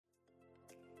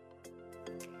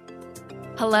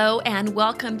Hello, and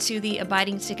welcome to the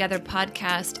Abiding Together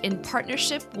podcast in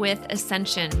partnership with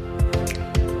Ascension.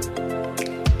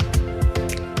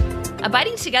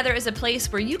 Abiding Together is a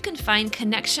place where you can find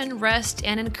connection, rest,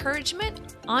 and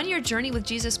encouragement on your journey with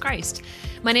Jesus Christ.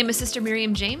 My name is Sister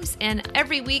Miriam James, and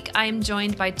every week I am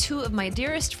joined by two of my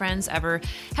dearest friends ever,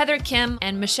 Heather Kim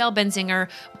and Michelle Benzinger.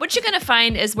 What you're going to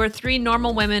find is we're three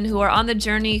normal women who are on the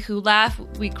journey, who laugh,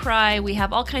 we cry, we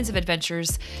have all kinds of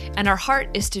adventures, and our heart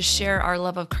is to share our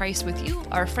love of Christ with you,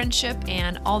 our friendship,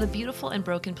 and all the beautiful and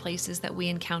broken places that we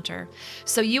encounter.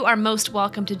 So you are most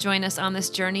welcome to join us on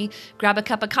this journey. Grab a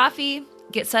cup of coffee,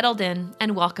 get settled in,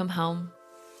 and welcome home.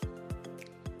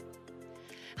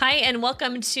 Hi, and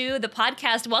welcome to the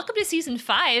podcast. Welcome to season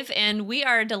 5, and we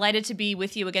are delighted to be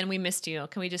with you again. We missed you.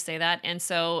 Can we just say that? And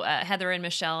so Heather and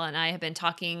Michelle and I have been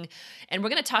talking, and we're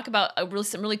going to talk about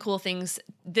some really cool things.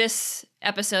 This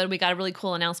episode, we got a really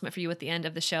cool announcement for you at the end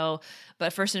of the show.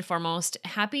 But first and foremost,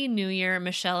 Happy New Year,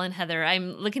 Michelle and Heather.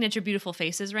 I'm looking at your beautiful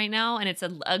faces right now, and it's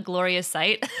a glorious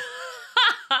sight.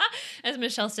 As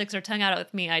Michelle sticks her tongue out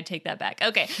with me, I'd take that back.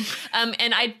 Okay.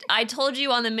 And I told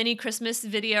you on the mini Christmas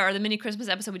video or the mini Christmas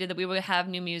episode we did that we would have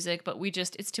new music, but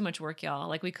it's too much work, y'all.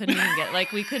 We couldn't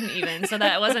even. So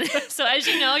that wasn't, so as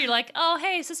you know, you're like, oh,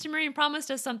 hey, Sister Miriam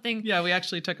promised us something. Yeah, we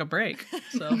actually took a break.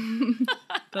 So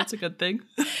that's a good thing.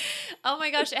 Oh my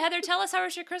gosh. Heather, tell us, how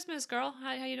was your Christmas, girl?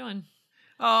 How you doing?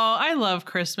 Oh, I love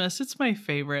Christmas. It's my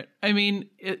favorite. I mean,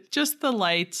 just the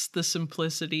lights, the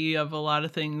simplicity of a lot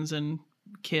of things, and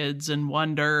kids and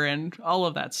wonder and all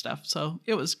of that stuff. So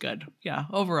it was good. Yeah,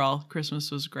 overall, Christmas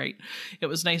was great. It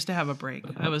was nice to have a break.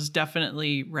 I was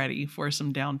definitely ready for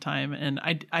some downtime. And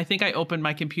I think I opened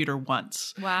my computer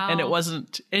once. Wow. And it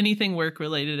wasn't anything work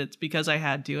related. It's because I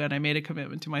had to. And I made a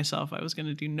commitment to myself. I was going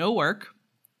to do no work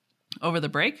over the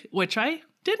break, which I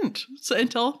didn't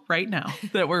until right now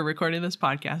that we're recording this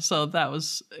podcast. So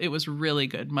it was really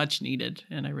good, much needed.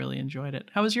 And I really enjoyed it.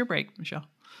 How was your break, Michelle?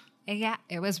 Yeah,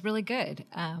 it was really good.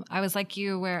 I was like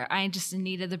you, where I just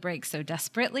needed the break so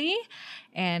desperately.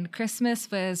 And Christmas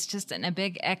was just a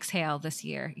big exhale this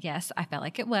year. Yes, I felt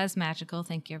like it was magical.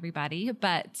 Thank you, everybody.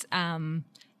 But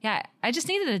yeah, I just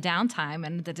needed a downtime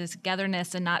and the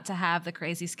togetherness, and not to have the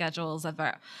crazy schedules of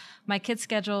my kids'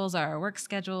 schedules, our work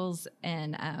schedules.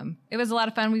 And it was a lot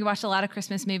of fun. We watched a lot of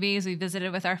Christmas movies. We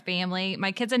visited with our family.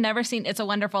 My kids had never seen It's a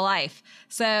Wonderful Life.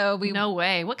 So No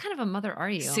way. What kind of a mother are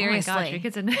you? Seriously. Oh my gosh, your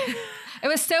kids It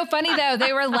was so funny though.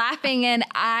 They were laughing, and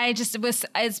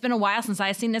it's been a while since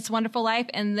I've seen It's a Wonderful Life.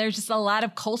 And there's just a lot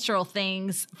of cultural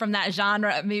things from that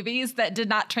genre of movies that did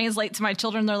not translate to my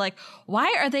children. They're like,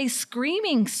 why are they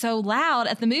screaming so loud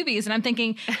at the movies? And I'm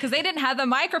thinking, because they didn't have the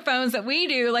microphones that we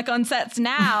do, like on sets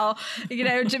now,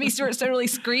 Jimmy Stewart's totally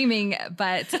screaming,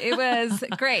 but it was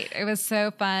great. It was so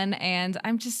fun. And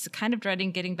I'm just kind of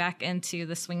dreading getting back into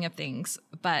the swing of things,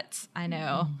 but I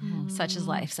know such is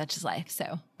life.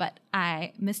 So, but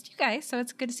I missed you guys, so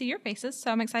it's good to see your faces.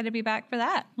 So I'm excited to be back for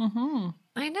that. Mm-hmm.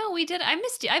 I know, we did. I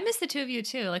missed you. I missed the two of you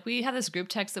too. We have this group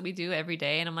text that we do every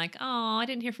day, and I'm like, oh, I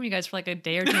didn't hear from you guys for a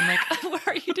day or two. I'm like, where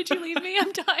are you? Did you leave me?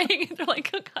 I'm dying. And they're like,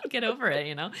 oh God, get over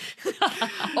it,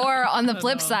 Or on the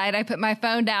flip side, I put my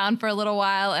phone down for a little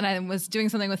while, and I was doing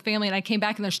something with family, and I came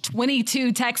back, and there's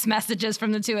 22 text messages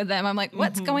from the two of them. I'm like,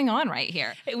 what's going on right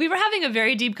here? We were having a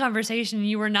very deep conversation.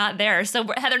 You were not there, so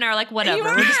Heather and I are like, whatever.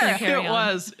 We're just gonna carry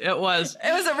on. It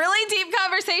was a really deep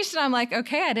conversation. I'm like,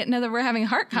 okay, I didn't know that we're having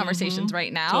heart conversations right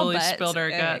now. Totally but spilled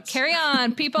our guts. Carry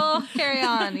on, people. Carry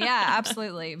on. Yeah,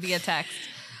 absolutely. Via text.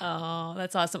 Oh,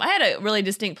 that's awesome. I had a really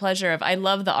distinct pleasure I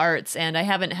love the arts, and I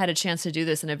haven't had a chance to do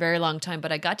this in a very long time,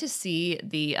 but I got to see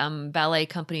the ballet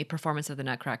company performance of the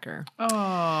Nutcracker,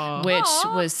 which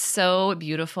was so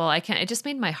beautiful. It just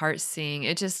made my heart sing.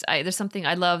 There's something,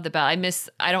 I love the ballet.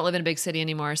 I don't live in a big city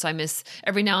anymore, so I miss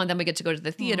every now and then we get to go to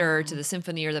the theater, to the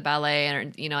symphony or the ballet,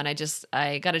 and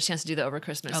I got a chance to do that over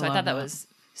Christmas. So I thought that was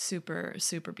super,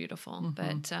 super beautiful.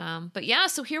 But yeah,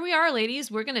 so here we are, ladies.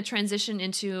 We're going to transition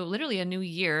into literally a new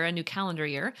year, a new calendar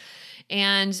year.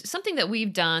 And something that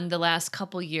we've done the last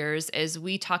couple years is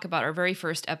we talk about our very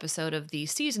first episode of the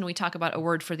season. We talk about a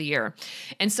word for the year.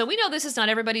 And so we know this is not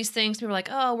everybody's thing. So people are like,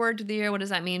 oh, word of the year, what does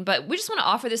that mean? But we just want to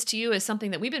offer this to you as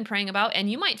something that we've been praying about.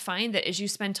 And you might find that as you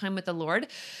spend time with the Lord,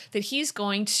 that He's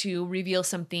going to reveal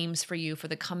some themes for you for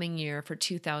the coming year, for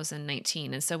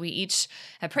 2019. And so we each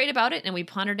have prayed about it, and we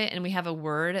pondered it, and we have a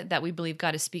word that we believe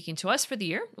God is speaking to us for the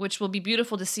year, which will be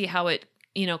beautiful to see how it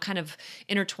kind of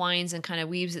intertwines and kind of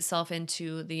weaves itself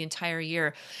into the entire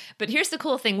year. But here's the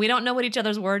cool thing. We don't know what each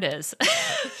other's word is.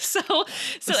 So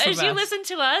as you listen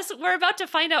to us, we're about to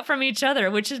find out from each other,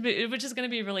 which is going to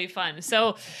be really fun.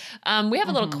 So we have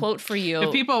a little quote for you.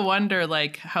 If people wonder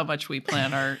like how much we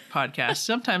plan our podcast,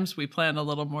 sometimes we plan a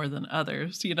little more than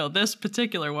others. This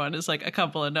particular one is like a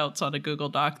couple of notes on a Google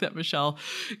Doc that Michelle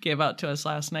gave out to us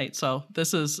last night. So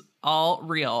this is all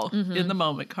real in the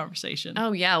moment conversation.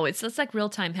 Oh yeah. It's like real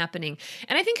time happening.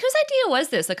 And I think whose idea was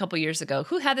this a couple years ago?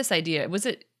 Who had this idea? Was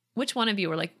it, which one of you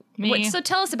were like, me? So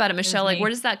tell us about it, Michelle. Like, where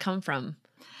does that come from?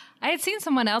 I had seen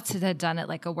someone else that had done it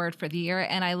like a word for the year.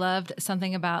 And I loved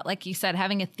something about, like you said,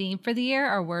 having a theme for the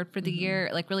year or word for the year,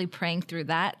 like really praying through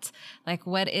that. Like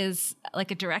what is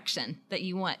like a direction that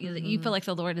you want, that you feel like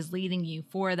the Lord is leading you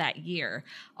for that year,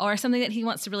 or something that he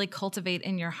wants to really cultivate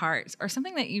in your heart, or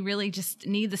something that you really just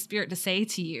need the Spirit to say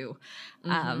to you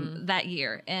that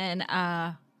year. And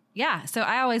so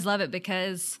I always love it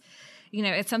because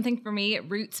it's something for me. It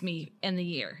roots me in the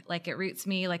year. Like it roots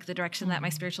me like the direction that my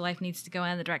spiritual life needs to go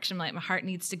in, the direction like my heart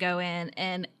needs to go in,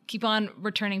 and keep on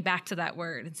returning back to that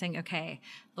word and saying, okay,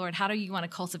 Lord, how do you want to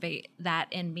cultivate that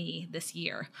in me this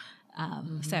year?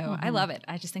 So I love it.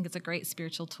 I just think it's a great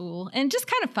spiritual tool and just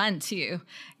kind of fun too,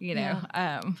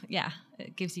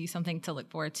 it gives you something to look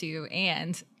forward to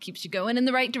and keeps you going in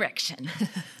the right direction.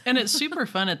 And it's super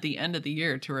fun at the end of the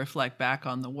year to reflect back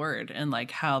on the word and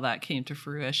like how that came to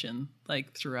fruition,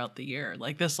 like throughout the year.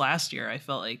 Like this last year, I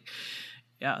felt like,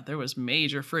 there was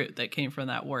major fruit that came from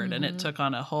that word and it took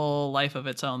on a whole life of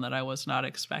its own that I was not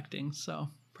expecting. So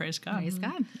praise God. Praise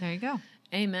God. There you go.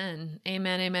 Amen.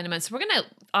 Amen. Amen. Amen. So we're going to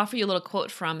offer you a little quote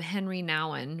from Henry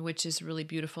Nouwen, which is really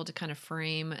beautiful to kind of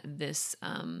frame this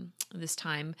this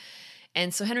time.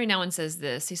 And so Henry Nouwen says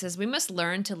this. He says, "We must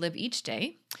learn to live each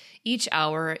day, each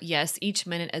hour, yes, each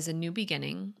minute as a new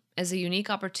beginning, as a unique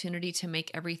opportunity to make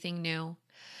everything new.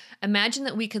 Imagine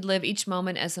that we could live each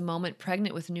moment as a moment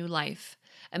pregnant with new life.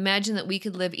 Imagine that we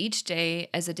could live each day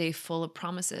as a day full of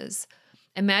promises.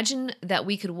 Imagine that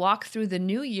we could walk through the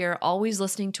new year always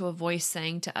listening to a voice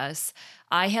saying to us,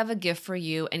 'I have a gift for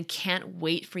you and can't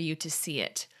wait for you to see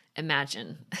it.'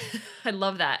 Imagine." I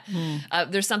love that.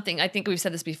 There's something, I think we've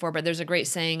said this before, but there's a great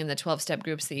saying in the 12-step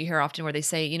groups that you hear often where they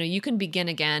say, you can begin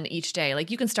again each day. Like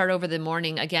you can start over the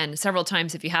morning again several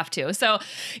times if you have to. So,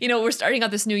 we're starting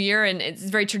out this new year and it's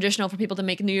very traditional for people to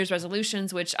make New Year's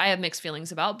resolutions, which I have mixed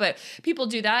feelings about, but people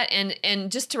do that. And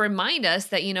just to remind us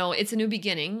that, it's a new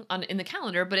beginning in the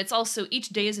calendar, but it's also each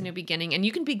day is a new beginning and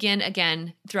you can begin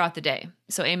again throughout the day.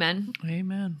 So amen.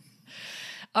 Amen.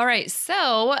 All right.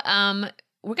 So,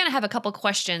 we're going to have a couple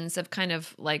questions of kind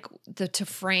of like to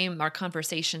frame our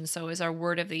conversation. So is our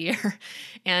word of the year.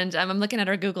 And I'm looking at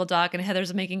our Google Doc and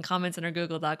Heather's making comments in our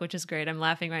Google Doc, which is great. I'm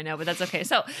laughing right now, but that's okay.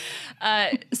 So,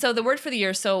 so the word for the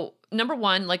year. So number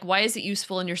one, like, why is it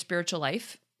useful in your spiritual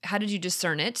life? How did you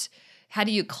discern it? How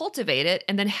do you cultivate it?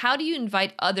 And then how do you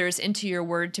invite others into your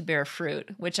word to bear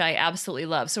fruit, which I absolutely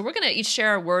love. So we're going to each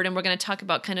share a word and we're going to talk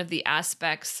about kind of the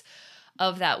aspects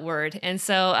of that word. And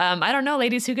so I don't know,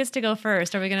 ladies, who gets to go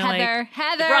first? Are we going to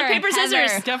Heather, rock, paper,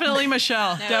 scissors? Definitely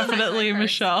Michelle. No, Definitely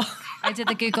Michelle. I did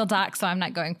the Google Doc, so I'm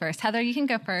not going first. Heather, you can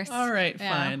go first. All right,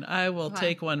 fine. I will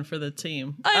take one for the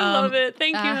team. I love it.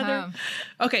 Thank you, Heather.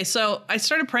 Okay, so I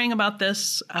started praying about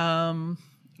this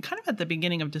kind of at the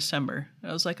beginning of December.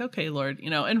 I was like, okay, Lord,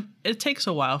 and it takes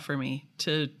a while for me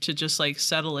to just like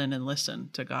settle in and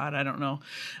listen to God. I don't know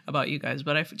about you guys,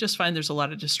 but I just find there's a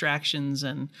lot of distractions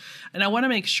and I want to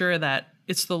make sure that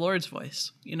it's the Lord's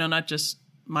voice, not just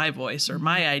my voice or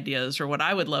my ideas or what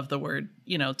I would love the word,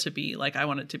 to be. Like, I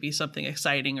want it to be something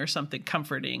exciting or something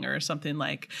comforting or something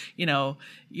like,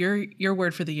 your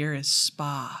word for the year is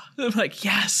spa. I'm like,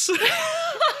 yes.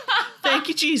 Thank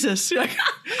you, Jesus.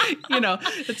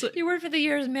 It's your word for the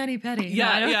year is mani-pedi.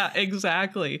 Yeah,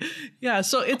 exactly. Yeah.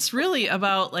 So it's really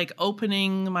about like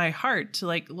opening my heart to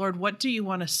like, Lord, what do you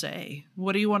want to say?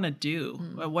 What do you want to do?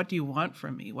 What do you want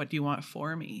from me? What do you want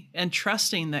for me? And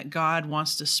trusting that God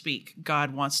wants to speak.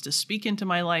 God wants to speak into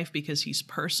my life because he's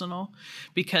personal,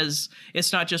 because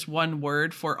it's not just one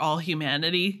word for all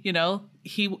humanity.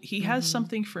 He has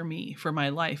something for me, for my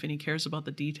life, and he cares about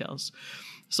the details.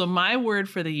 So my word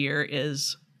for the year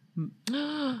is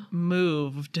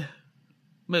moved.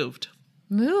 Moved.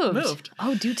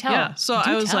 Oh, do tell. Yeah. So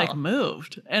I was like,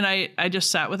 moved. And I just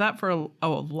sat with that for a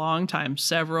long time,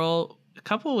 a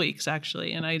couple of weeks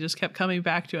actually. And I just kept coming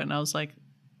back to it. And I was like,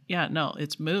 yeah, no,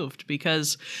 it's moved,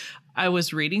 because I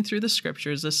was reading through the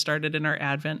scriptures. This started in our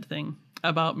Advent thing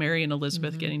about Mary and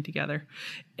Elizabeth getting together.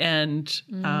 And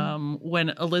when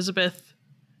Elizabeth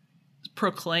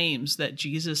proclaims that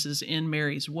Jesus is in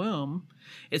Mary's womb,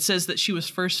 it says that she was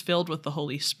first filled with the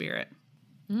Holy Spirit.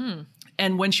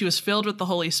 And when she was filled with the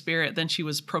Holy Spirit, then she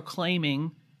was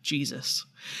proclaiming Jesus.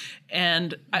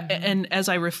 And and as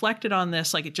I reflected on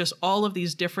this, like just all of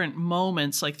these different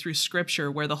moments, like through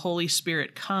Scripture, where the Holy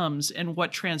Spirit comes and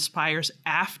what transpires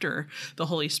after the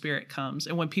Holy Spirit comes,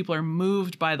 and when people are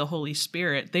moved by the Holy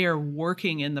Spirit, they are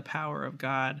working in the power of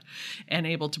God and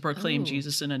able to proclaim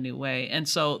Jesus in a new way. And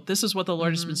so this is what the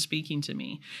Lord has been speaking to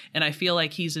me, and I feel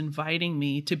like He's inviting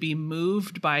me to be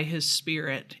moved by His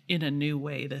Spirit in a new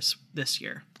way this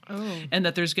year. And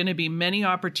that there's going to be many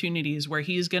opportunities where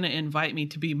He's going to invite me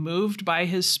to be moved by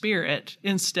His Spirit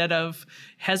instead of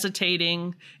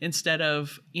hesitating, instead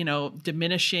of,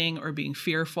 diminishing or being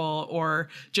fearful or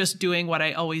just doing what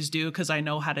I always do because I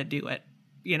know how to do it,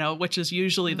 which is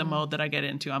usually the mode that I get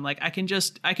into. I'm like, I can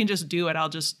just do it. I'll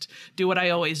just do what I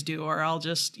always do, or I'll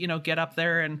just, get up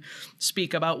there and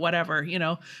speak about whatever,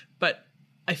 but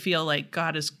I feel like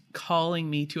God is calling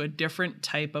me to a different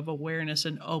type of awareness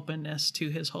and openness to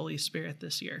His Holy Spirit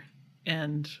this year.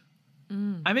 And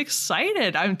I'm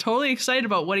excited. I'm totally excited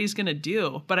about what He's going to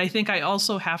do. But I think I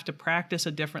also have to practice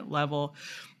a different level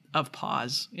of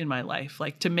pause in my life,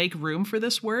 like to make room for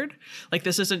this word. Like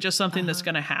this isn't just something that's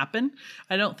going to happen.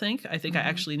 I don't think. I think I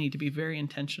actually need to be very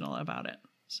intentional about it.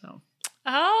 So.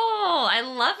 Oh, I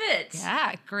love it.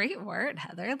 Yeah, great word,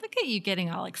 Heather. Look at you getting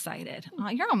all excited. Oh,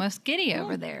 you're almost giddy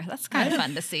over there. That's kind of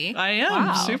fun to see. I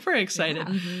am super excited.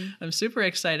 Yeah. I'm super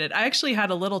excited. I actually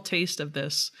had a little taste of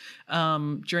this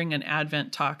during an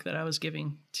Advent talk that I was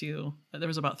giving to, there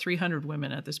was about 300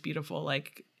 women at this beautiful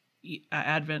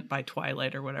Advent by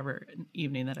Twilight or whatever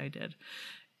evening that I did.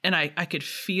 And I could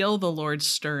feel the Lord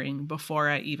stirring before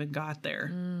I even got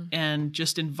there and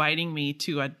just inviting me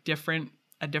to a different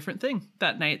thing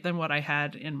that night than what I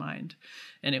had in mind.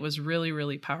 And it was really,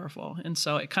 really powerful. And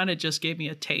so it kind of just gave me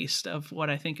a taste of what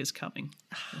I think is coming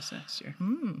this next year.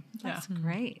 That's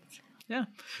great. Yeah.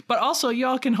 But also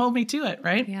y'all can hold me to it,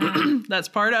 right? Yeah. That's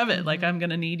part of it. Like I'm going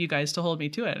to need you guys to hold me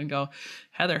to it and go,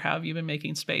 Heather, how have you been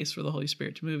making space for the Holy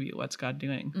Spirit to move you? What's God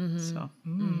doing? So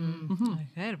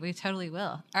Good. We totally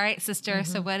will. All right, sister.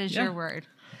 So what is your word?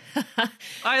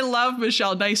 I love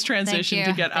Michelle. Nice transition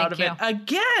to get out of it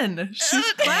again.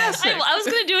 She's classic. I was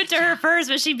going to do it to her first,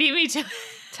 but she beat me to it.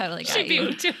 Totally got She beat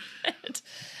me to it.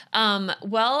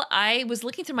 Well, I was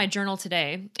looking through my journal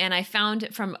today and I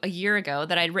found from a year ago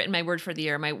that I'd written my word for the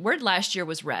year. My word last year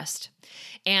was rest.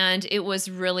 And it was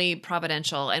really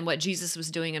providential and what Jesus was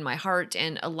doing in my heart.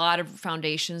 And a lot of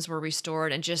foundations were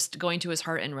restored and just going to His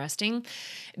heart and resting,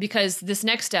 because this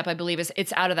next step, I believe, is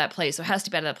it's out of that place. So it has to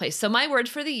be out of that place. So my word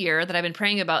for the year that I've been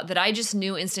praying about, that I just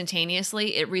knew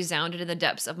instantaneously, it resounded in the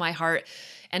depths of my heart.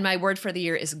 And my word for the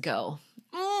year is go.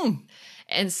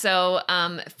 And so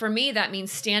for me, that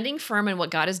means standing firm in what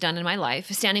God has done in my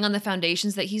life, standing on the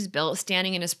foundations that He's built,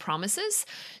 standing in His promises,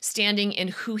 standing in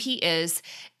who He is,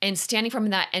 and standing firm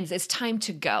in that. And it's time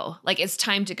to go. Like it's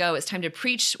time to go. It's time to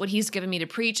preach what He's given me to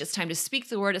preach. It's time to speak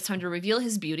the word. It's time to reveal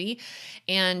His beauty.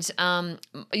 And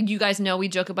you guys know we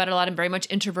joke about it a lot. I'm very much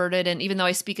introverted. And even though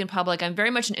I speak in public, I'm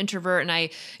very much an introvert. And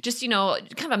I just, kind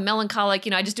of a melancholic,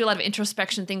 I just do a lot of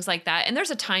introspection, things like that. And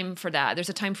there's a time for that. There's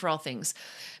a time for all things.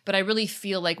 But I really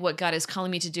feel like what God is calling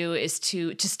me to do is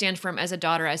to stand firm as a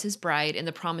daughter, as His bride, in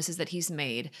the promises that He's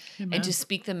made. Amen. And to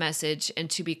speak the message and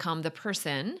to become the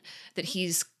person that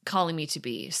He's calling me to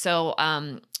be. So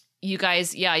you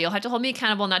guys, you'll have to hold me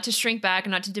accountable, not to shrink back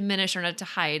and not to diminish or not to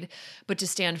hide, but to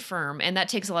stand firm. And that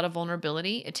takes a lot of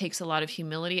vulnerability. It takes a lot of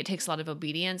humility. It takes a lot of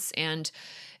obedience. And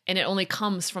it only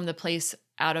comes from the place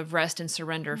out of rest and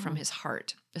surrender from His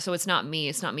heart. So it's not me.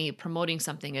 It's not me promoting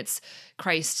something. It's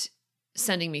Christ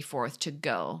sending me forth to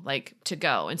go.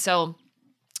 And so,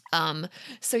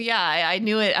 I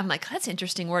knew it. I'm like, that's an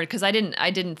interesting word. Cause I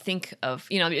didn't think of,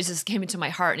 it just came into my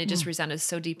heart and it just resounded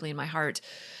so deeply in my heart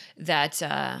that,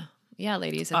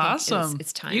 ladies, I think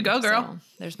it's time. You go, girl. So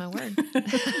there's my word.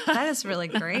 That is really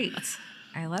great.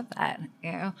 I love that.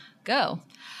 Go.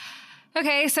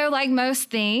 Okay, so like most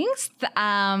things,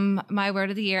 my word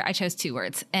of the year, I chose 2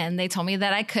 words, and they told me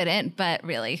that I couldn't, but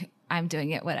really, I'm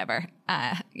doing it, whatever.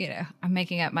 I'm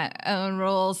making up my own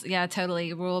rules. Yeah,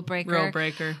 totally rule breaker. Rule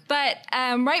breaker. But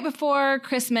right before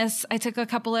Christmas, I took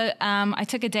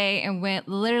a day and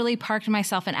literally parked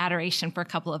myself in adoration for a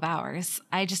couple of hours.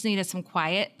 I just needed some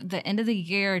quiet. The end of the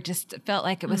year just felt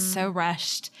like it was so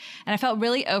rushed. And I felt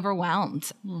really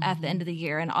overwhelmed at the end of the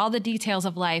year and all the details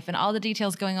of life and all the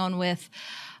details going on with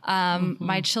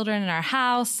my children in our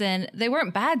house, and they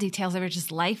weren't bad details. They were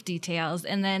just life details.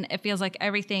 And then it feels like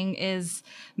everything is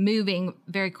moving moving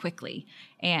very quickly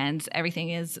and everything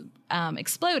is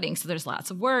exploding. So there's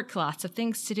lots of work, lots of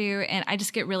things to do. And I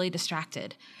just get really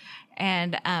distracted.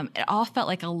 And it all felt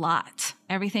like a lot.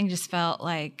 Everything just felt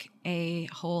like a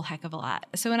whole heck of a lot.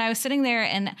 So when I was sitting there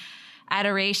in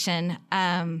adoration,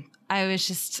 I was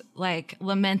just like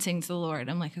lamenting to the Lord.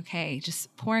 I'm like, okay,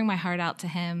 just pouring my heart out to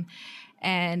him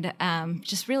and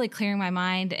just really clearing my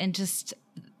mind. And just,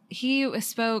 he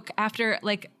spoke after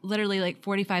like literally like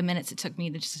 45 minutes it took me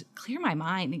to just clear my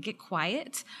mind and get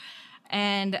quiet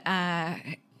and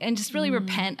just really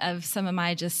repent of some of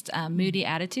my just moody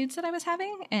attitudes that I was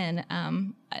having and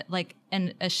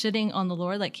a shitting on the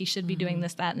Lord, like he should be doing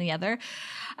this, that, and the other.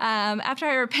 After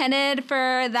I repented for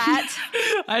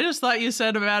that. I just thought you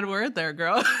said a bad word there,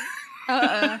 girl.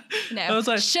 No. I was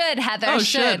like, should, Heather. Oh,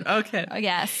 should. Okay. Oh,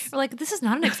 yes. We're like, this is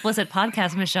not an explicit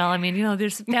podcast, Michelle. I mean,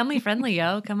 there's family friendly,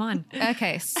 yo. Come on.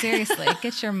 Okay, seriously.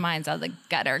 Get your minds out of the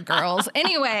gutter, girls.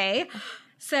 Anyway.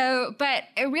 So, but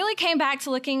it really came back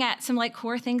to looking at some like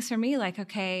core things for me, like,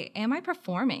 okay, am I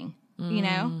performing,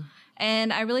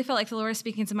 And I really felt like the Lord was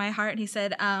speaking to my heart. And he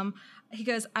said, he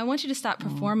goes, I want you to stop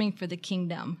performing for the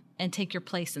kingdom and take your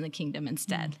place in the kingdom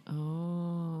instead.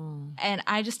 Oh. And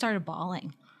I just started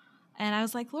bawling. And I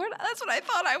was like, Lord, that's what I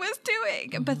thought I was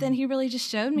doing. But then he really just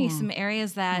showed me some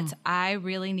areas that I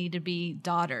really need to be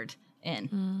daughtered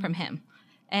in from him.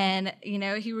 And,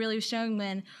 he really was showing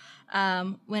when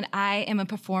I am a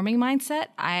performing mindset,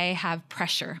 I have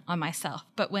pressure on myself.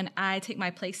 But when I take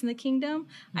my place in the kingdom,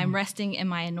 I'm resting in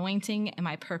my anointing and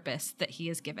my purpose that he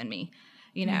has given me,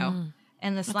 And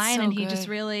this line, so and good.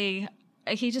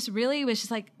 he just really was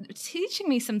just like teaching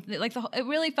me something, like it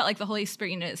really felt like the Holy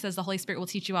Spirit, it says the Holy Spirit will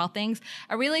teach you all things.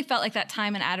 I really felt like that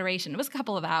time in adoration, it was a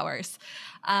couple of hours,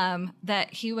 that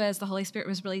the Holy Spirit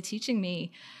was really teaching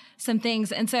me some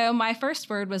things. And so my first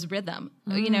word was rhythm,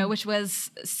 which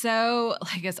was so,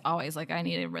 like, it's always like I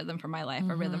need a rhythm for my life,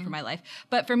 a rhythm for my life.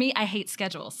 But for me, I hate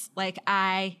schedules. Like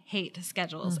I hate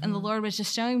schedules. And the Lord was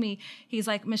just showing me, he's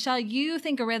like, Michelle, you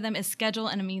think a rhythm is schedule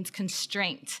and it means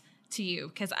constraint to you.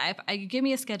 Because you give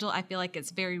me a schedule, I feel like it's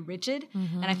very rigid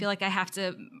and I feel like I have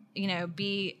to,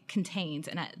 be contained,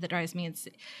 and that drives me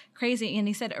crazy. And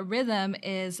he said a rhythm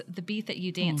is the beat that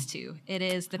you dance to. It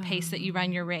is the pace that you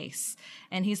run your race.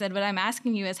 And he said, what I'm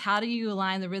asking you is, how do you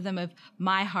align the rhythm of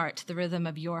my heart to the rhythm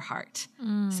of your heart?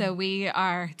 So we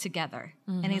are together.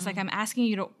 And he's like, I'm asking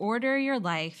you to order your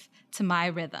life to my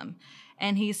rhythm.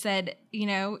 And he said,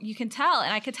 you can tell,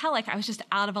 and I could tell like I was just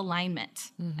out of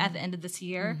alignment at the end of this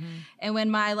year. And when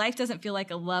my life doesn't feel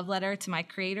like a love letter to my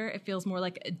creator, it feels more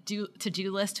like a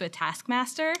to-do list to a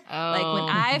taskmaster. Oh. Like when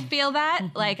I feel that,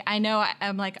 like I know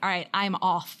I'm like, all right, I'm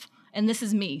off. And this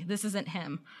is me. This isn't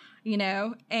him,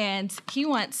 And he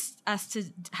wants us to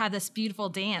have this beautiful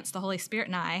dance, the Holy Spirit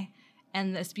and I,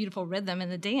 and this beautiful rhythm in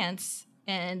the dance.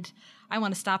 And I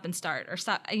want to stop and start or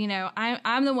stop.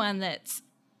 I'm the one that's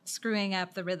screwing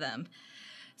up the rhythm.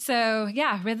 So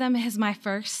yeah, rhythm is my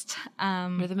first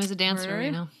Rhythm is a dancer,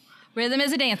 word. Rhythm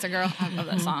is a dancer, girl. I love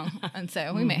that song. And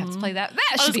so we may have to play that. That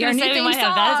I should was be our gonna new say theme we might song.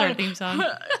 have that as our theme song.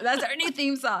 That's our new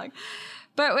theme song.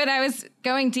 But when I was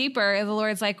going deeper, the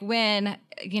Lord's like, when,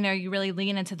 you really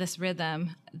lean into this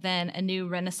rhythm, then a new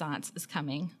renaissance is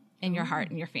coming in your heart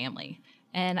and your family.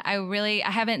 And I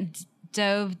haven't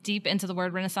dove deep into the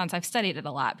word renaissance. I've studied it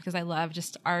a lot because I love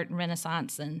just art and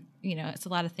renaissance. And, it's a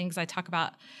lot of things I talk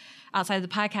about outside of the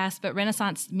podcast, but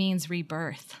renaissance means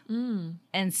rebirth.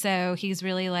 And so he's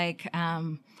really like,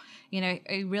 I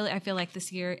feel like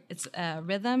this year it's a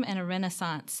rhythm and a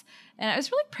renaissance. And I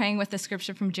was really praying with the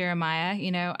scripture from Jeremiah,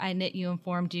 I knit you and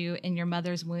formed you in your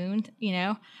mother's womb,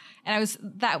 and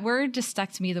that word just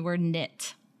stuck to me, the word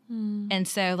knit. And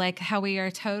so like how we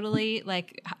are totally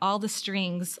like all the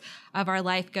strings of our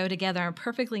life go together and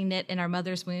perfectly knit in our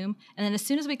mother's womb. And then as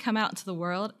soon as we come out into the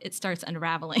world, it starts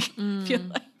unraveling. I feel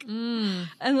like.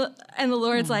 And the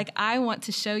Lord's like, I want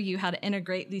to show you how to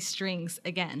integrate these strings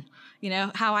again.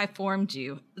 How I formed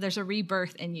you. There's a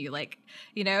rebirth in you. Like,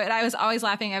 and I was always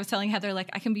laughing. I was telling Heather, like,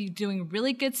 I can be doing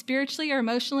really good spiritually or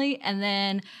emotionally, and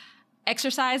then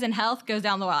exercise and health goes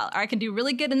down the wall. Or I can do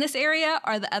really good in this area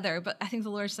or the other. But I think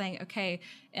the Lord's saying, okay,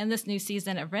 in this new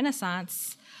season of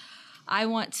Renaissance, I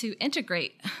want to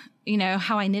integrate,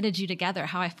 how I knitted you together,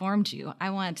 how I formed you.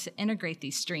 I want to integrate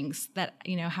these strings that,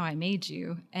 how I made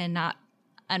you and not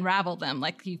unravel them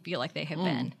like you feel like they have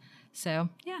been. So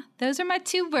yeah, those are my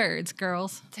 2 words,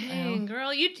 girls. Dang,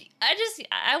 girl,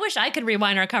 I wish I could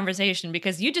rewind our conversation,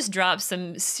 because you just dropped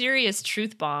some serious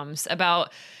truth bombs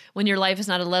about when your life is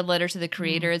not a love letter to the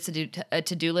creator, it's a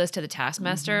to-do list to the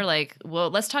taskmaster. Like, well,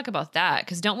 let's talk about that,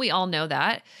 because don't we all know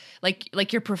that?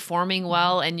 Like you're performing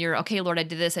well and you're, okay, Lord, I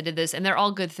did this, and they're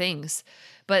all good things.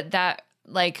 But that,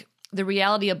 like, the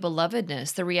reality of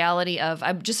belovedness, the reality of,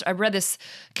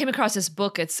 came across this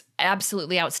book. It's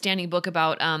absolutely outstanding book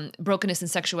about brokenness and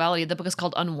sexuality. The book is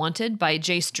called Unwanted by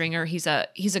Jay Stringer. He's a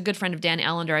good friend of Dan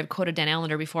Allender. I've quoted Dan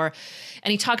Allender before.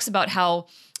 And he talks about how,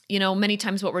 many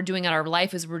times what we're doing in our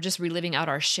life is we're just reliving out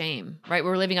our shame, right?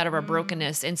 We're living out of our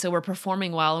brokenness. And so we're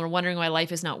performing well and we're wondering why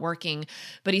life is not working.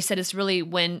 But he said it's really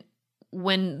when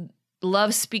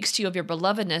love speaks to you of your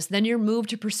belovedness, then you're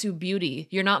moved to pursue beauty.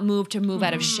 You're not moved to move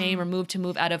out of shame or moved to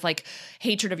move out of like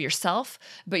hatred of yourself,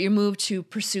 but you're moved to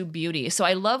pursue beauty. So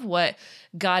I love what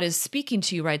God is speaking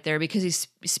to you right there, because he's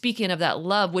speaking of that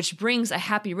love, which brings a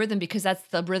happy rhythm, because that's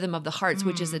the rhythm of the hearts,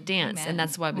 which is a dance. Amen. And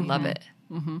that's why we love it.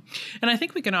 Mm-hmm. And I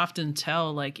think we can often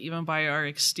tell, like, even by our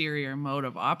exterior mode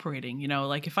of operating,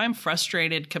 like if I'm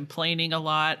frustrated, complaining a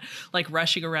lot, like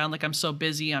rushing around, like I'm so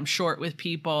busy, I'm short with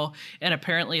people, and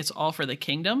apparently it's all for the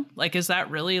kingdom. Like, is that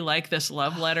really like this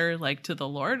love letter, like to the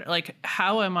Lord? Like,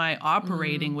 how am I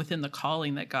operating within the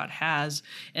calling that God has?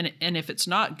 And if it's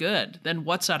not good, then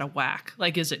what's out of whack?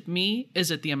 Like, is it me?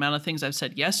 Is it the amount of things I've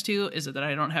said yes to? Is it that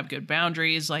I don't have good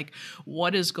boundaries? Like,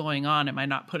 what is going on? Am I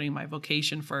not putting my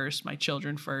vocation first, my children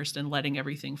first, and letting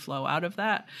everything flow out of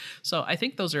that? So I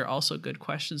think those are also good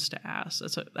questions to ask.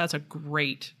 That's a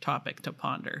great topic to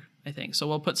ponder, I think. So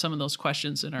we'll put some of those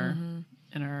questions in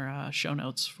our show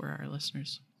notes for our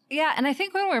listeners. Yeah, and I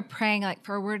think when we're praying like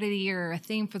for a word of the year or a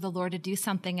theme for the Lord to do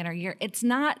something in our year, it's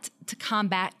not to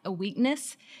combat a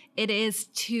weakness. It is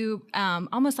to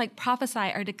almost like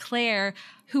prophesy or declare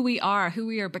who we are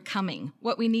becoming,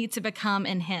 what we need to become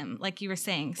in him, like you were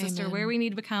saying, sister, where we need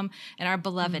to become in our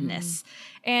belovedness.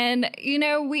 And,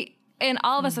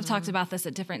 all of us have talked about this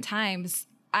at different times.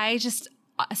 I just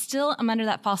still am under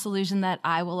that false illusion that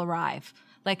I will arrive.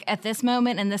 Like at this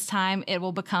moment and this time, it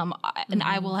will become, and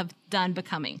I will have done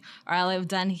becoming, or I'll have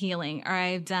done healing, or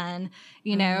I've done,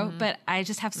 but I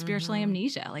just have spiritual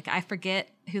amnesia. Like I forget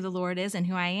who the Lord is and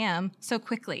who I am so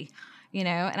quickly,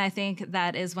 and I think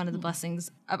that is one of the blessings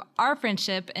of our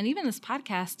friendship. And even this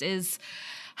podcast is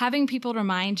having people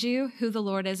remind you who the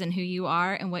Lord is and who you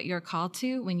are and what you're called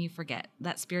to when you forget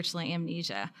that spiritual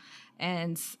amnesia.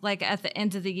 And like at the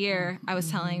end of the year, I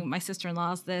was telling my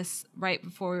sister-in-laws this right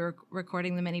before we were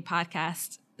recording the mini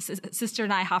podcast. Sister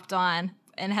and I hopped on,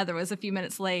 and Heather was a few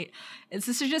minutes late. And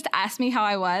sister just asked me how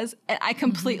I was, and I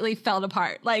completely fell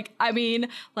apart. Like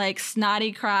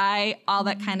snotty cry, all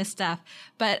that kind of stuff.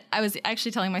 But I was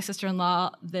actually telling my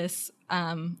sister-in-law this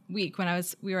week when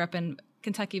we were up in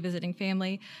Kentucky visiting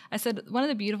family. I said, one of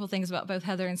the beautiful things about both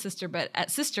Heather and sister, but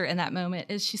at sister in that moment,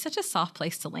 is she's such a soft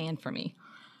place to land for me.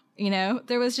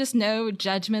 There was just no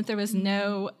judgment. There was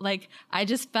no, I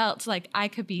just felt like I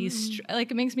could be,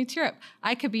 it makes me tear up.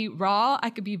 I could be raw.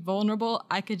 I could be vulnerable.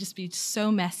 I could just be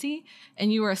so messy.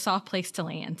 And you were a soft place to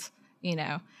land,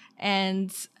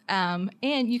 and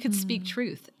you could speak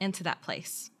truth into that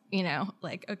place,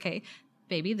 okay,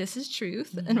 baby, this is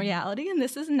truth and reality, and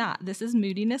this is not. This is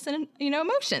moodiness and,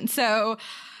 emotion. So,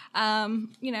 and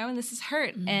this is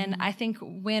hurt. And I think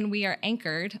when we are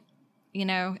anchored, in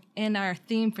our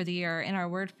theme for the year, in our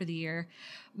word for the year,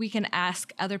 we can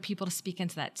ask other people to speak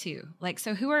into that too.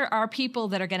 So who are our people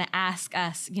that are going to ask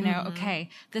us, okay,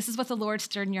 this is what the Lord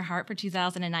stirred in your heart for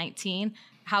 2019.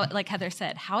 How, like Heather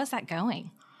said, how is that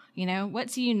going? What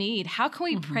do you need? How can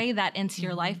we pray that into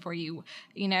your life for you?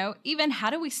 Even how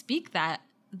do we speak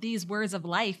these words of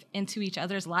life into each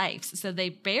other's lives so they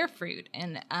bear fruit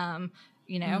and,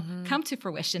 come to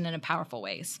fruition in a powerful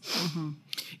ways.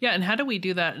 Yeah. And how do we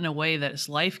do that in a way that is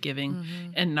life-giving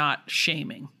and not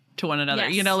shaming to one another?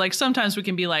 Yes. Sometimes we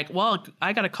can be like, well,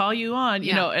 I got to call you on,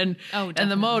 and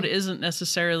the mode isn't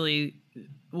necessarily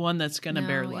one that's going to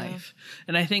bear life.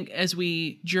 And I think as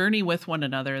we journey with one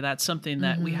another, that's something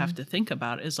that we have to think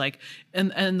about is like,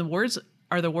 and the words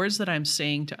are the words that I'm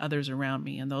saying to others around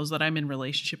me and those that I'm in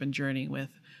relationship and journeying with,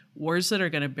 words that are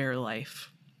going to bear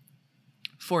life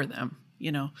for them.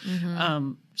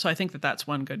 So I think that's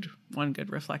one good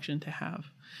reflection to have.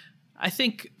 I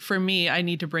think for me, I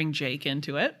need to bring Jake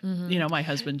into it. My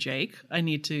husband, Jake. I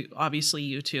need to, obviously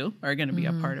you two are going to be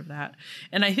a part of that.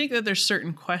 And I think that there's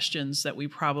certain questions that we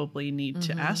probably need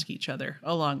to ask each other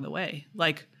along the way.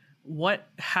 Like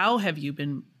how have you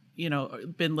been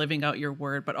living out your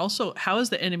word, but also how has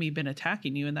the enemy been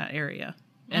attacking you in that area?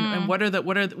 And what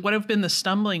have been the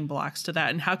stumbling blocks to that?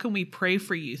 And how can we pray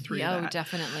for you through that? Oh,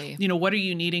 definitely. What are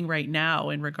you needing right now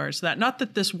in regards to that? Not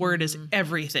that this word is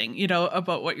everything,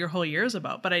 about what your whole year is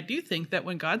about, but I do think that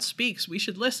when God speaks, we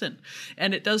should listen.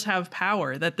 And it does have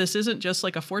power, that this isn't just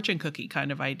like a fortune cookie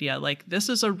kind of idea. Like, this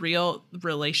is a real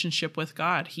relationship with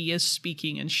God. He is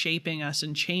speaking and shaping us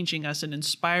and changing us and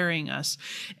inspiring us,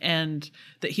 and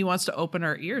that he wants to open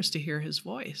our ears to hear his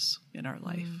voice in our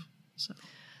life. So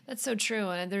that's so true.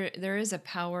 And there is a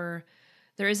power.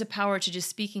 There is a power to just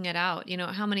speaking it out.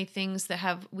 How many things that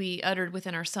have we uttered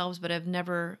within ourselves, but they've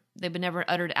been never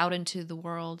uttered out into the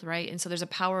world, right? And so there's a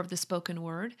power of the spoken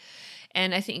word.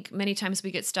 And I think many times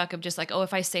we get stuck of just like, oh,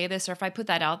 if I say this or if I put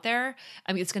that out there,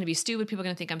 I mean, it's going to be stupid. People are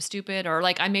going to think I'm stupid, or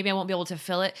like maybe I won't be able to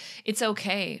fill it. It's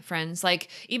okay, friends. Like,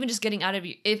 even just getting out of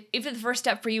you, if the first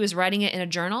step for you is writing it in a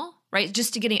journal, right?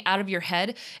 Just to getting out of your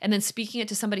head and then speaking it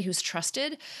to somebody who's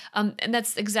trusted. And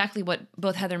that's exactly what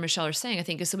both Heather and Michelle are saying, I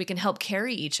think, is so we can help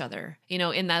carry each other,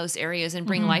 in those areas and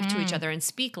bring life to each other and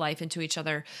speak life into each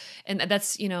other. And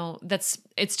that's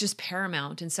it's just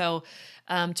paramount. And so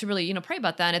to really, pray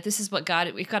about that. And if this is what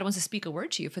if God wants to speak a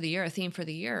word to you for the year, a theme for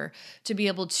the year, to be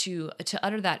able to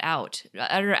utter that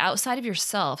utter outside of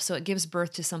yourself. So it gives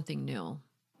birth to something new.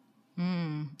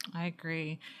 I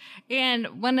agree.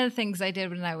 And one of the things I did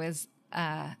when I was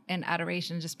in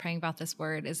adoration, just praying about this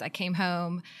word, is I came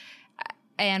home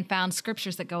and found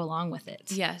scriptures that go along with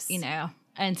it. Yes.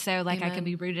 And so like Amen. I can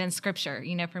be rooted in scripture,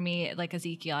 for me, like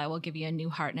Ezekiel, I will give you a new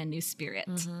heart and a new spirit,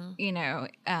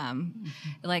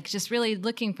 like just really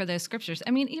looking for those scriptures.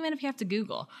 I mean, even if you have to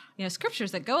Google,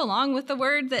 scriptures that go along with the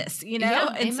word this, and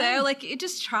Amen. so like you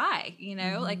just try,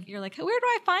 like you're like, where do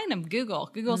I find them?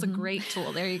 Google's a great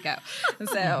tool. There you go.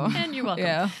 So, And you're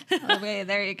welcome.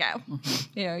 There you go.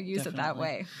 Use it that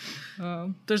way.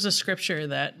 there's a scripture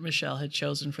that Michelle had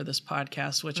chosen for this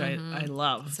podcast, which I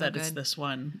love, So that good. it's this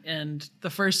one. And the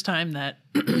first time that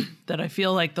that I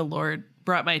feel like the Lord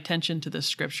brought my attention to this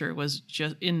scripture was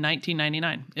just in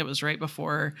 1999. It was right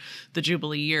before the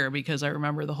Jubilee year, because I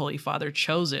remember the Holy Father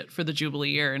chose it for the Jubilee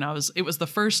year. And it was the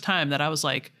first time that I was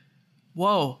like,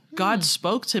 whoa, God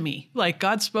spoke to me. Like,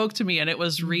 God spoke to me, and it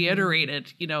was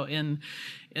reiterated,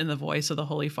 in the voice of the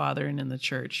Holy Father and in the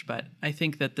church. But I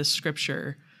think that this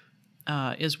scripture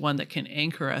is one that can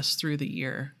anchor us through the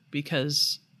year,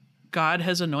 because God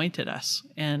has anointed us,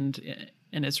 and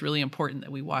it's really important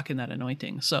that we walk in that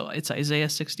anointing. So it's Isaiah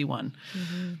 61.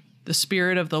 The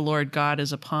Spirit of the Lord God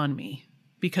is upon me,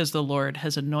 because the Lord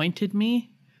has anointed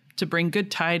me to bring good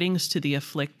tidings to the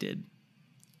afflicted.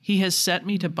 He has set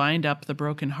me to bind up the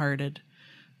brokenhearted,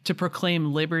 to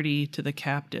proclaim liberty to the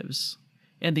captives,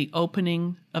 and the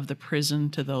opening of the prison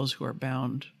to those who are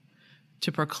bound,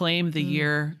 to proclaim the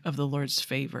year of the Lord's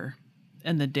favor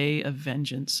and the day of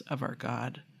vengeance of our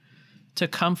God, to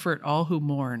comfort all who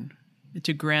mourn,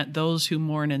 to grant those who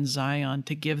mourn in Zion,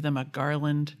 to give them a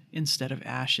garland instead of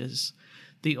ashes,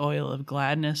 the oil of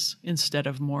gladness instead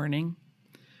of mourning,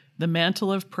 the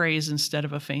mantle of praise instead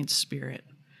of a faint spirit,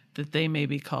 that they may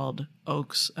be called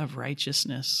oaks of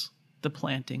righteousness, the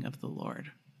planting of the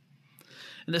Lord.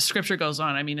 And the scripture goes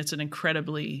on. I mean, it's an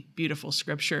incredibly beautiful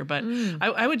scripture, but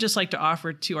I would just like to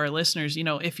offer to our listeners,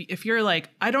 if you're like,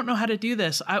 I don't know how to do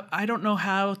this. I don't know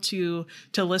how to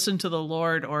listen to the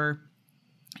Lord or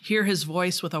hear his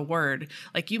voice with a word.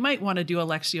 Like, you might want to do a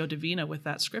Lectio Divina with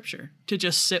that scripture, to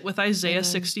just sit with Isaiah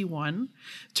 61,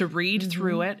 to read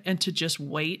through it, and to just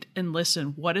wait and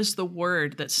listen. What is the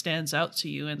word that stands out to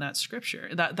you in that scripture?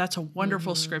 That's a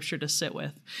wonderful scripture to sit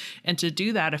with, and to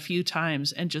do that a few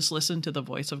times and just listen to the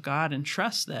voice of God and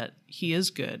trust that he is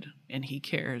good and he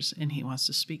cares and he wants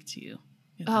to speak to you.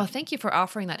 Oh, thank you for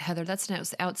offering that, Heather. That's an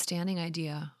outstanding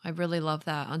idea. I really love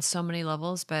that on so many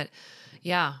levels. But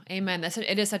yeah, amen.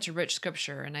 It is such a rich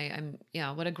scripture. And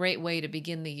what a great way to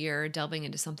begin the year, delving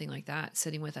into something like that,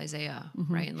 sitting with Isaiah,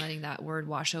 right? And letting that word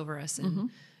wash over us. And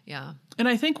yeah. And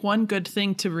I think one good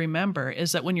thing to remember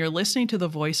is that when you're listening to the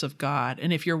voice of God,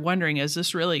 and if you're wondering, is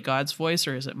this really God's voice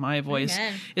or is it my voice,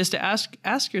 is to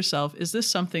ask yourself, is this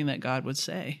something that God would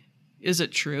say? Is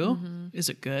it true? Is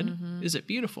it good? Is it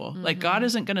beautiful? Like, God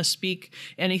isn't going to speak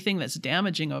anything that's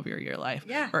damaging over your life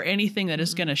or anything that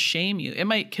is going to shame you. It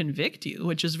might convict you,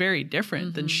 which is very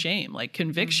different than shame. Like,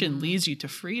 conviction leads you to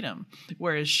freedom,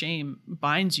 whereas shame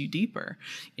binds you deeper,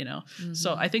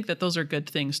 So I think that those are good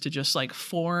things to just like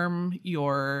form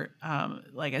your,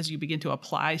 like, as you begin to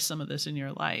apply some of this in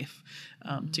your life,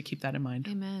 to keep that in mind.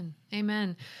 Amen.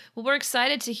 Amen. Well, we're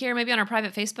excited to hear maybe on our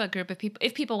private Facebook group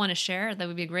if people want to share, that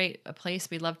would be a great place.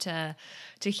 We'd love to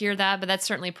hear that, but that's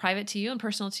certainly private to you and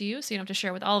personal to you, so you don't have to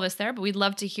share with all of us there, but we'd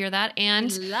love to hear that.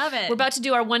 And love it. We're about to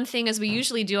do our one thing as we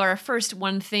usually do, our first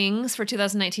one things for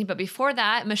 2019, but before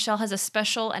that, Michelle has a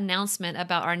special announcement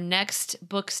about our next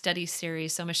book study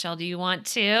series. So Michelle, do you want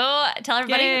to tell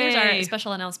everybody? There's our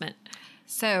special announcement.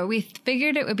 So we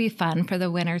figured it would be fun for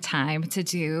the winter time to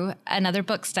do another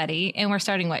book study. And we're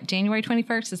starting January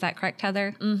 21st? Is that correct,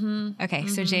 Heather? Mm-hmm. Okay,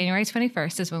 so January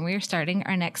 21st is when we are starting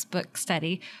our next book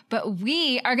study. But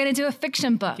we are going to do a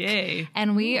fiction book. Yay.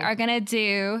 And we are going to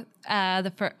do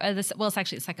it's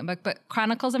actually the second book, but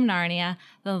Chronicles of Narnia,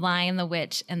 The Lion, the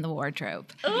Witch, and the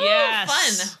Wardrobe. Ooh,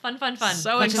 yes. Fun.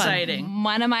 So exciting.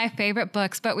 One of my favorite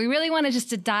books, but we really wanted just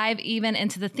to dive even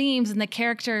into the themes and the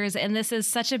characters. And this is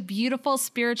such a beautiful,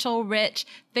 spiritual, rich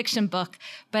fiction book,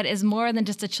 but is more than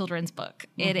just a children's book.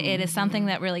 It is something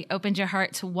that really opens your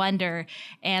heart to wonder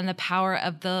and the power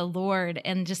of the Lord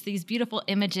and just these beautiful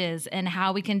images and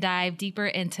how we can dive deeper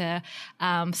into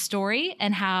story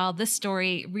and how this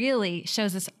story really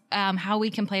shows us how we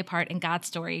can play a part in God's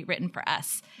story written for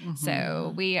us.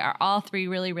 So we are all three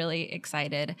really, really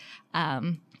excited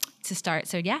to start.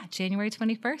 So yeah, January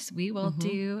 21st, we will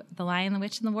do The Lion, the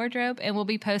Witch, and the Wardrobe, and we'll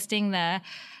be posting the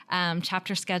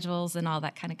chapter schedules and all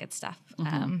that kind of good stuff.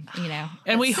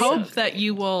 And we hope that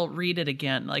you will read it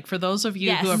again. Like for those of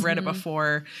you who have read it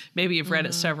before, maybe you've read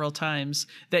it several times,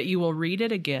 that you will read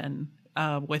it again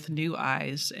with new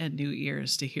eyes and new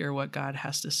ears to hear what God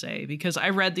has to say. Because I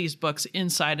read these books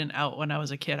inside and out when I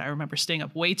was a kid. I remember staying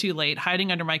up way too late,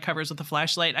 hiding under my covers with a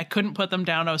flashlight. I couldn't put them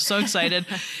down. I was so excited.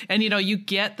 And, you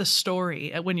get the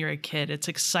story when you're a kid. It's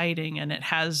exciting, and it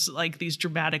has like these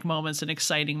dramatic moments and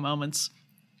exciting moments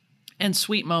and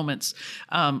sweet moments.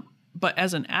 But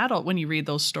as an adult, when you read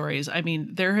those stories, I mean,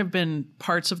 there have been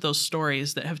parts of those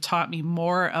stories that have taught me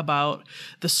more about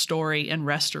the story and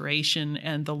restoration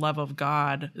and the love of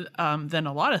God than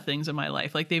a lot of things in my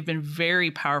life. Like they've been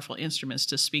very powerful instruments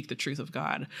to speak the truth of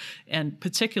God, and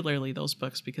particularly those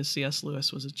books, because C.S.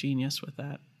 Lewis was a genius with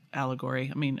that allegory.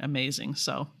 I mean, amazing.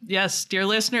 So yes, dear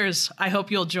listeners, I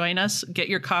hope you'll join us. Get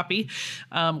your copy,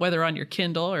 whether on your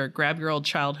Kindle or grab your old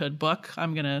childhood book.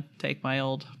 I'm going to take my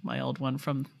old one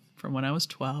from when I was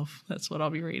 12. That's what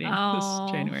I'll be reading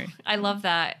this January. I love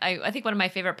that. I think one of my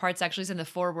favorite parts actually is in the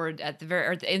foreword at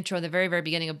the intro, the very, very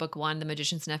beginning of book 1, The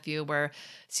Magician's Nephew, where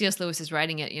C.S. Lewis is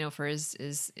writing it, for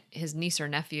his niece or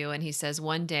nephew. And he says,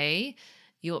 one day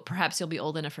you'll be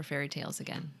old enough for fairy tales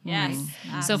again. Yes.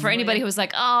 So for anybody who was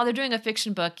like, oh, they're doing a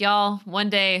fiction book, y'all,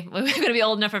 one day we're going to be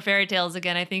old enough for fairy tales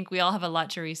again. I think we all have a lot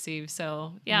to receive.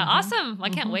 So yeah, awesome. I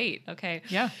can't wait. Okay.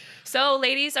 Yeah. So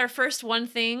ladies, our first one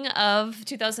thing of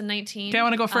 2019. Okay, I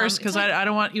want to go first because I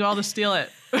don't want you all to steal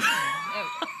it.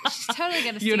 She's totally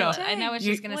going to steal it. I know what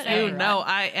she's going to say.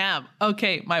 I am.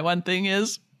 Okay, my one thing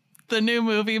is the new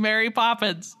movie Mary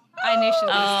Poppins. I knew she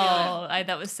was going to steal it.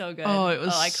 That was so good. Oh, it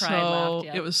was I cried, laughed.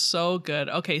 Yeah. It was so good.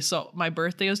 Okay, so my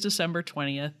birthday was December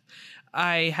 20th.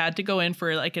 I had to go in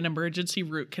for like an emergency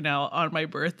root canal on my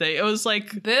birthday. It was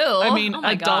like, boo. I mean,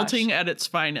 adulting at its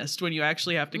finest when you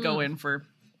actually have to go in for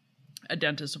a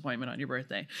dentist appointment on your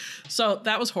birthday. So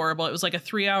that was horrible. It was like a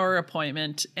 3-hour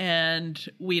appointment, and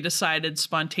we decided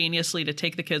spontaneously to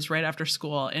take the kids right after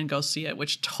school and go see it,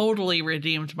 which totally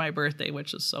redeemed my birthday,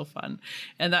 which was so fun.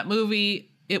 And that movie,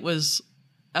 it was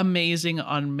amazing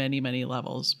on many, many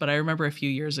levels. But I remember a few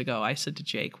years ago, I said to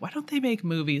Jake, why don't they make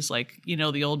movies like,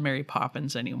 the old Mary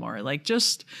Poppins anymore? Like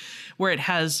just where it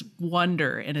has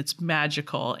wonder and it's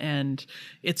magical and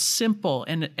it's simple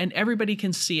and everybody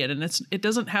can see it. And it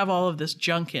doesn't have all of this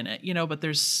junk in it, but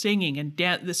there's singing and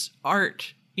this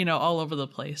art, all over the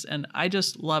place. And I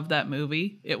just loved that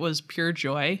movie. It was pure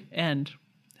joy and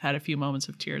had a few moments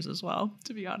of tears as well,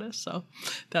 to be honest. So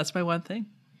that's my one thing.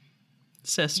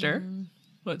 Sister,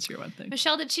 what's your one thing?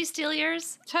 Michelle, did she steal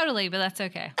yours? Totally, but that's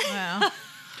okay. Wow.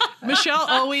 Michelle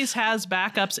always has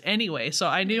backups anyway, so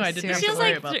I knew I didn't have to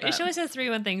worry about that. She always has 3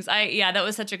 one things. That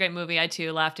was such a great movie. I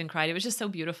too laughed and cried. It was just so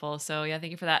beautiful. So yeah, thank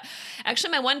you for that.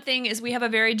 Actually, my one thing is we have a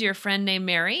very dear friend named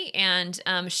Mary, and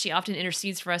she often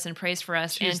intercedes for us and prays for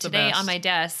us. She's and today on my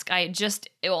desk, I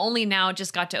only now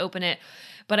got to open it.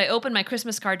 But I opened my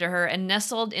Christmas card to her, and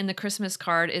nestled in the Christmas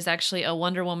card is actually a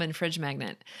Wonder Woman fridge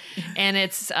magnet. And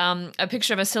it's a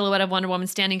picture of a silhouette of Wonder Woman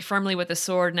standing firmly with a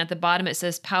sword. And at the bottom it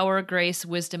says power, grace,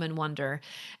 wisdom, and and wonder.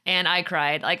 And I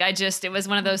cried. Like it was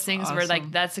one of those things where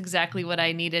like, that's exactly what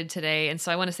I needed today. And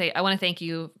so I want to thank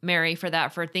you, Mary, for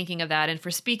that, for thinking of that and for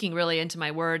speaking really into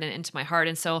my word and into my heart.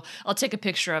 And so I'll take a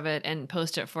picture of it and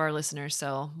post it for our listeners.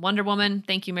 So Wonder Woman,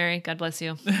 thank you, Mary. God bless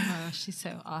you. Oh, she's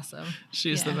so awesome.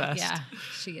 She's the best. Yeah,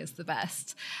 she is the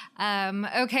best.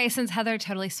 Okay, since Heather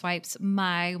totally swipes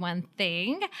my one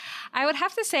thing, I would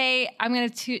have to say I'm going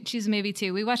to choose a movie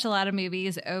too. We watched a lot of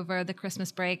movies over the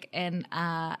Christmas break. And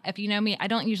if you know me, I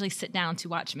don't usually sit down to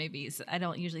watch movies. I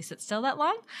don't usually sit still that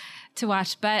long to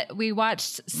watch, but we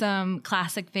watched some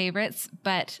classic favorites,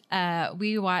 but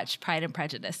we watched Pride and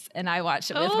Prejudice, and I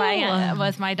watched it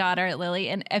with my daughter, Lily.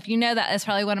 And if you know, that is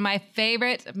probably one of my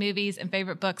favorite movies and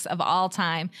favorite books of all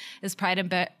time is Pride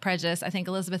and Prejudice. I think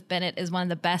Elizabeth Bennet is one of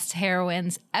the best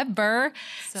heroines ever.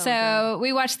 So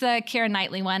we watched the Keira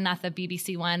Knightley one, not the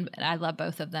BBC one. I love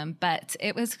both of them, but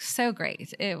it was so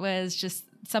great. It was just,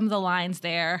 some of the lines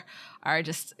there are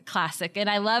just classic. And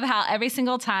I love how every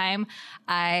single time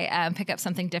I pick up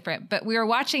something different. But we were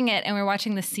watching it and we were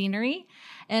watching the scenery.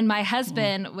 And my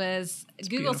husband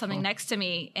Googled something next to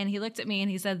me, and he looked at me and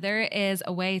he said, there is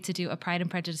a way to do a Pride and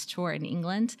Prejudice tour in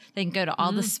England. They can go to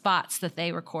all the spots that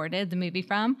they recorded the movie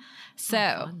from.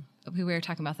 So we were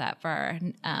talking about that for our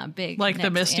big like the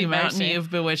Misty Mountain,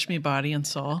 You've Bewitched Me Body and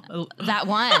Soul. That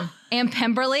one. And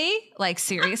Pemberley, like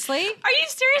seriously. Are you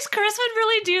serious? Chris would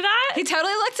really do that? He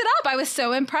totally looked it up. I was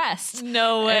so impressed.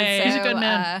 No way. So, he's a good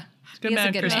man. Good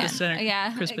man, Crispin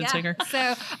Singer.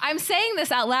 So I'm saying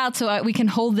this out loud so we can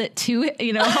hold it to,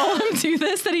 hold him to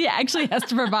this, that he actually has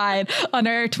to provide on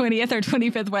our 20th or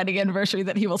 25th wedding anniversary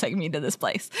that he will take me to this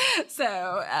place.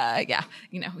 So,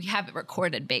 we have it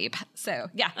recorded, babe. So,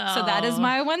 so that is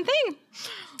my one thing.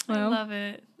 I love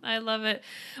it. I love it.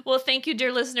 Well, thank you,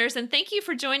 dear listeners, and thank you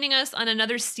for joining us on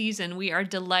another season. We are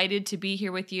delighted to be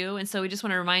here with you. And so we just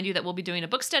want to remind you that we'll be doing a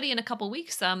book study in a couple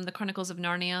weeks, The Chronicles of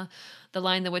Narnia, The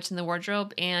Lion, the Witch, and the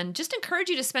Wardrobe, and just encourage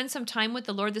you to spend some time with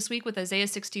the Lord this week with Isaiah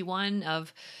 61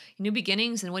 of new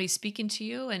beginnings and what he's speaking to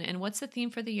you and what's the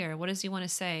theme for the year. What does he want to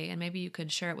say? And maybe you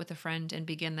could share it with a friend and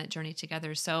begin that journey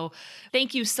together. So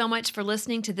thank you so much for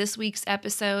listening to this week's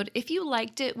episode. If you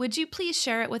liked it, would you please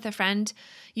share it with a friend?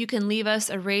 You can leave us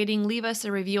a rating, leave us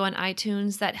a review on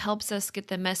iTunes. That helps us get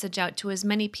the message out to as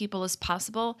many people as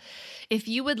possible. If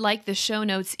you would like the show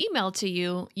notes emailed to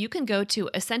you, you can go to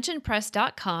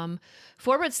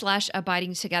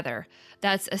ascensionpress.com/abiding together.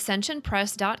 That's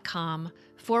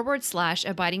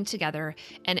ascensionpress.com/abiding together,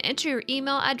 and enter your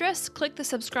email address, click the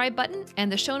subscribe button,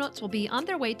 and the show notes will be on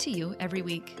their way to you every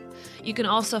week. You can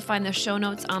also find the show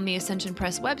notes on the Ascension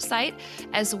Press website,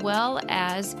 as well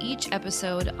as each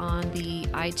episode on the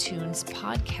iTunes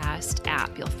podcast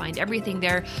app. You'll find everything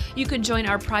there. You can join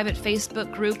our private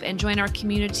Facebook group and join our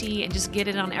community and just get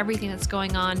in on everything that's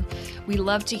going on. We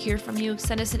love to hear from you.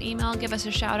 Send us an email, give us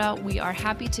a shout out. We are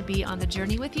happy to be on the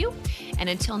journey with you. And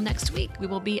until next week, we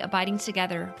will be abiding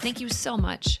together. Thank you so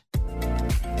much.